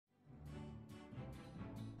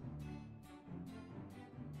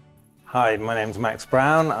Hi, my name's Max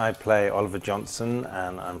Brown. I play Oliver Johnson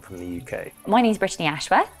and I'm from the UK. My name's Brittany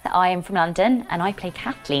Ashworth. I am from London and I play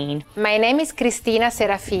Kathleen. My name is Cristina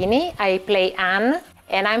Serafini. I play Anne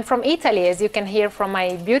and I'm from Italy, as you can hear from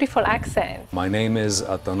my beautiful accent. My name is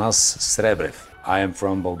Atanas Srebrev. I am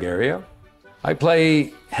from Bulgaria. I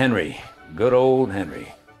play Henry, good old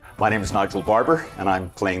Henry. My name is Nigel Barber and I'm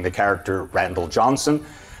playing the character Randall Johnson.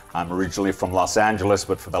 I'm originally from Los Angeles,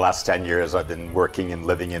 but for the last 10 years I've been working and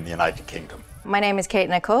living in the United Kingdom. My name is Kate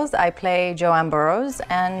Nichols. I play Joanne Burrows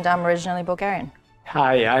and I'm originally Bulgarian.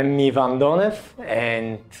 Hi, I'm Ivan Donev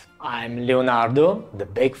and I'm Leonardo, the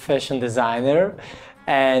big fashion designer,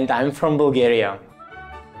 and I'm from Bulgaria.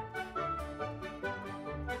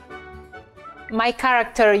 My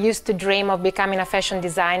character used to dream of becoming a fashion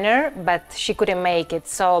designer, but she couldn't make it.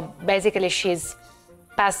 So basically she's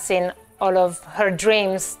passing all of her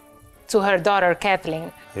dreams to her daughter,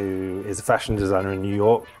 Kathleen, who is a fashion designer in New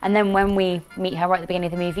York. And then when we meet her right at the beginning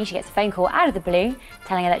of the movie, she gets a phone call out of the blue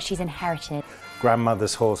telling her that she's inherited.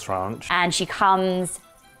 Grandmother's horse ranch. And she comes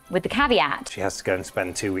with the caveat. She has to go and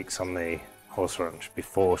spend 2 weeks on the horse ranch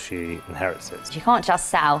before she inherits it. She can't just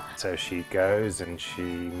sell. So she goes and she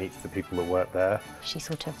meets the people that work there. She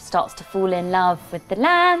sort of starts to fall in love with the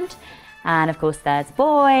land. And of course there's a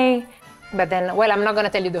boy. But then, well, I'm not going to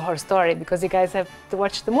tell you the whole story because you guys have to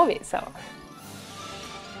watch the movie, so.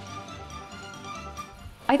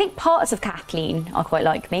 I think parts of Kathleen are quite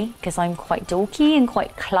like me because I'm quite dorky and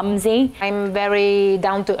quite clumsy. I'm very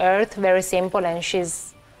down to earth, very simple, and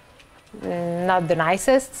she's not the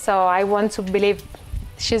nicest, so I want to believe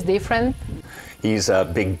she's different. He's a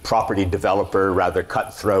big property developer, rather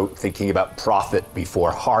cutthroat, thinking about profit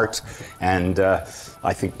before heart, and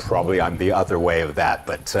I think probably I'm the other way of that,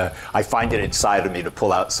 but I find it inside of me to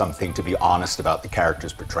pull out something to be honest about the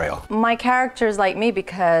character's portrayal. My character's like me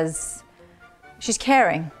because she's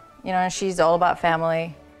caring, you know, she's all about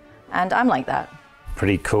family, and I'm like that.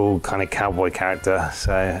 Pretty cool kind of cowboy character,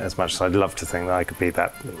 so as much as I'd love to think that I could be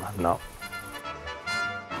that, I'm not.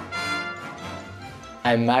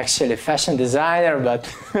 I'm actually a fashion designer, but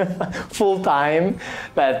full-time.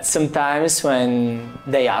 But sometimes when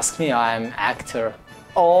they ask me, I'm actor.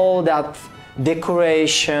 All that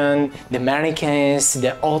decoration, the mannequins,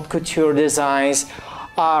 the haute couture designs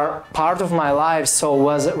are part of my life, so it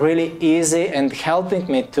was really easy and helping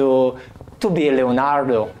me to be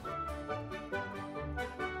Leonardo.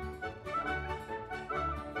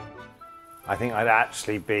 I think I'd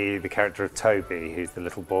actually be the character of Toby, who's the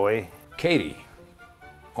little boy. Katie,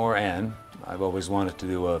 or Anne. I've always wanted to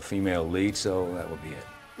do a female lead, so that would be it.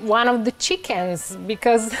 One of the chickens,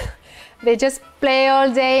 because they just play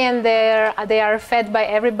all day and they are fed by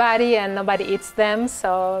everybody and nobody eats them,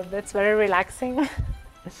 so that's very relaxing.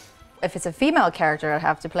 If it's a female character I'd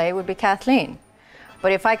have to play, it would be Kathleen.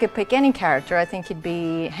 But if I could pick any character, I think it'd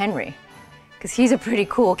be Henry, because he's a pretty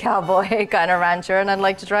cool cowboy kind of rancher, and I'd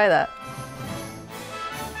like to try that.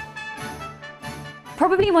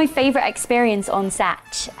 Probably my favourite experience on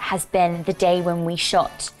set has been the day when we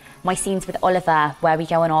shot my scenes with Oliver, where we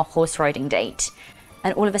go on our horse riding date.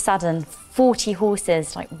 And all of a sudden, 40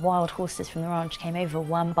 horses, like wild horses from the ranch, came over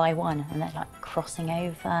one by one, and they're like crossing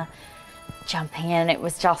over, jumping in. It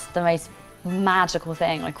was just the most magical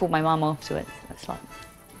thing. I called my mum afterwards. It's like,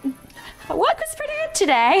 my work was pretty good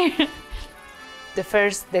today. The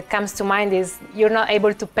first that comes to mind is you're not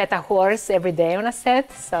able to pet a horse every day on a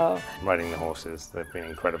set, so. Riding the horses, they've been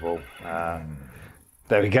incredible.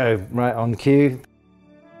 There we go, right on cue.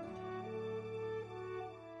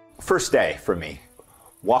 First day for me,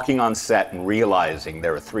 walking on set and realizing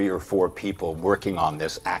there are 3 or 4 people working on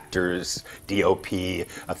this, actors, DOP,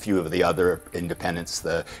 a few of the other independents,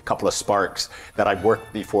 the couple of sparks that I'd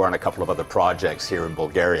worked before on a couple of other projects here in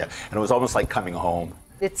Bulgaria, and it was almost like coming home.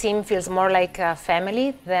 The team feels more like a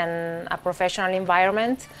family than a professional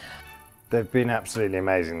environment. They've been absolutely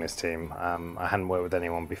amazing, this team. I hadn't worked with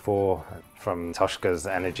anyone before. From Toshka's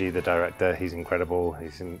energy, the director, he's incredible.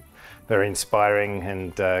 He's very inspiring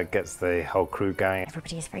and gets the whole crew going.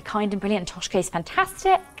 Everybody is very kind and brilliant. Toshka is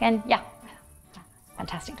fantastic, and yeah,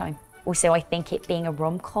 fantastic time. Also, I think it being a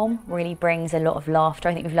rom-com really brings a lot of laughter.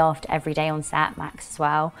 I think we've laughed every day on set, Max as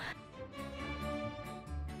well.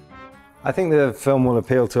 I think the film will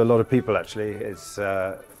appeal to a lot of people, actually. It's,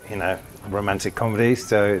 you know, romantic comedy,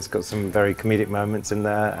 so it's got some very comedic moments in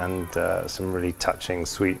there and some really touching,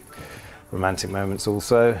 sweet, romantic moments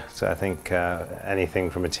also. So I think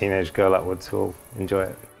anything from a teenage girl upwards will enjoy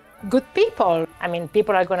it. Good people. I mean,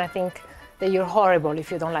 people are going to think that you're horrible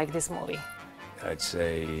if you don't like this movie. I'd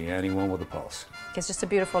say anyone with a pulse. It's just a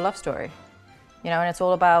beautiful love story, you know, and it's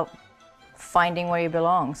all about finding where you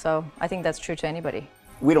belong. So I think that's true to anybody.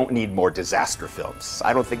 we don't need more disaster films.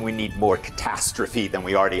 I don't think we need more catastrophe than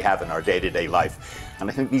we already have in our day-to-day life. And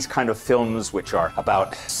I think these kind of films which are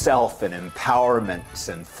about self and empowerment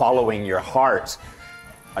and following your heart,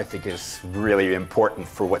 I think is really important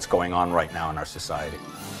for what's going on right now in our society.